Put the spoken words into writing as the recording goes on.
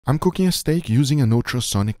I'm cooking a steak using an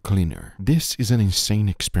ultrasonic cleaner. This is an insane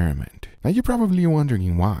experiment. Now you're probably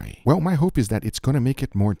wondering why. Well, my hope is that it's gonna make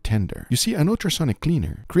it more tender. You see, an ultrasonic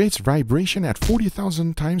cleaner creates vibration at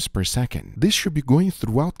 40,000 times per second. This should be going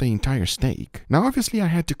throughout the entire steak. Now obviously I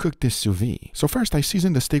had to cook this sous vide. So first I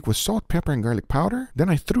seasoned the steak with salt, pepper, and garlic powder. Then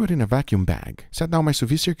I threw it in a vacuum bag. Set down my sous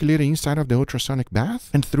vide circulator inside of the ultrasonic bath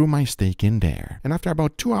and threw my steak in there. And after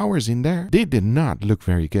about 2 hours in there, they did not look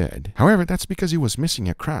very good. However, that's because it was missing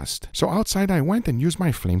a crust. So outside I went and used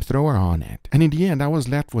my flamethrower on it. And in the end I was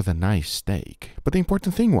left with a nice steak. But the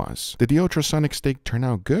important thing was, did the ultrasonic steak turn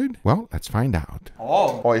out good? Well, let's find out.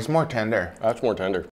 Oh, it's more tender. That's more tender.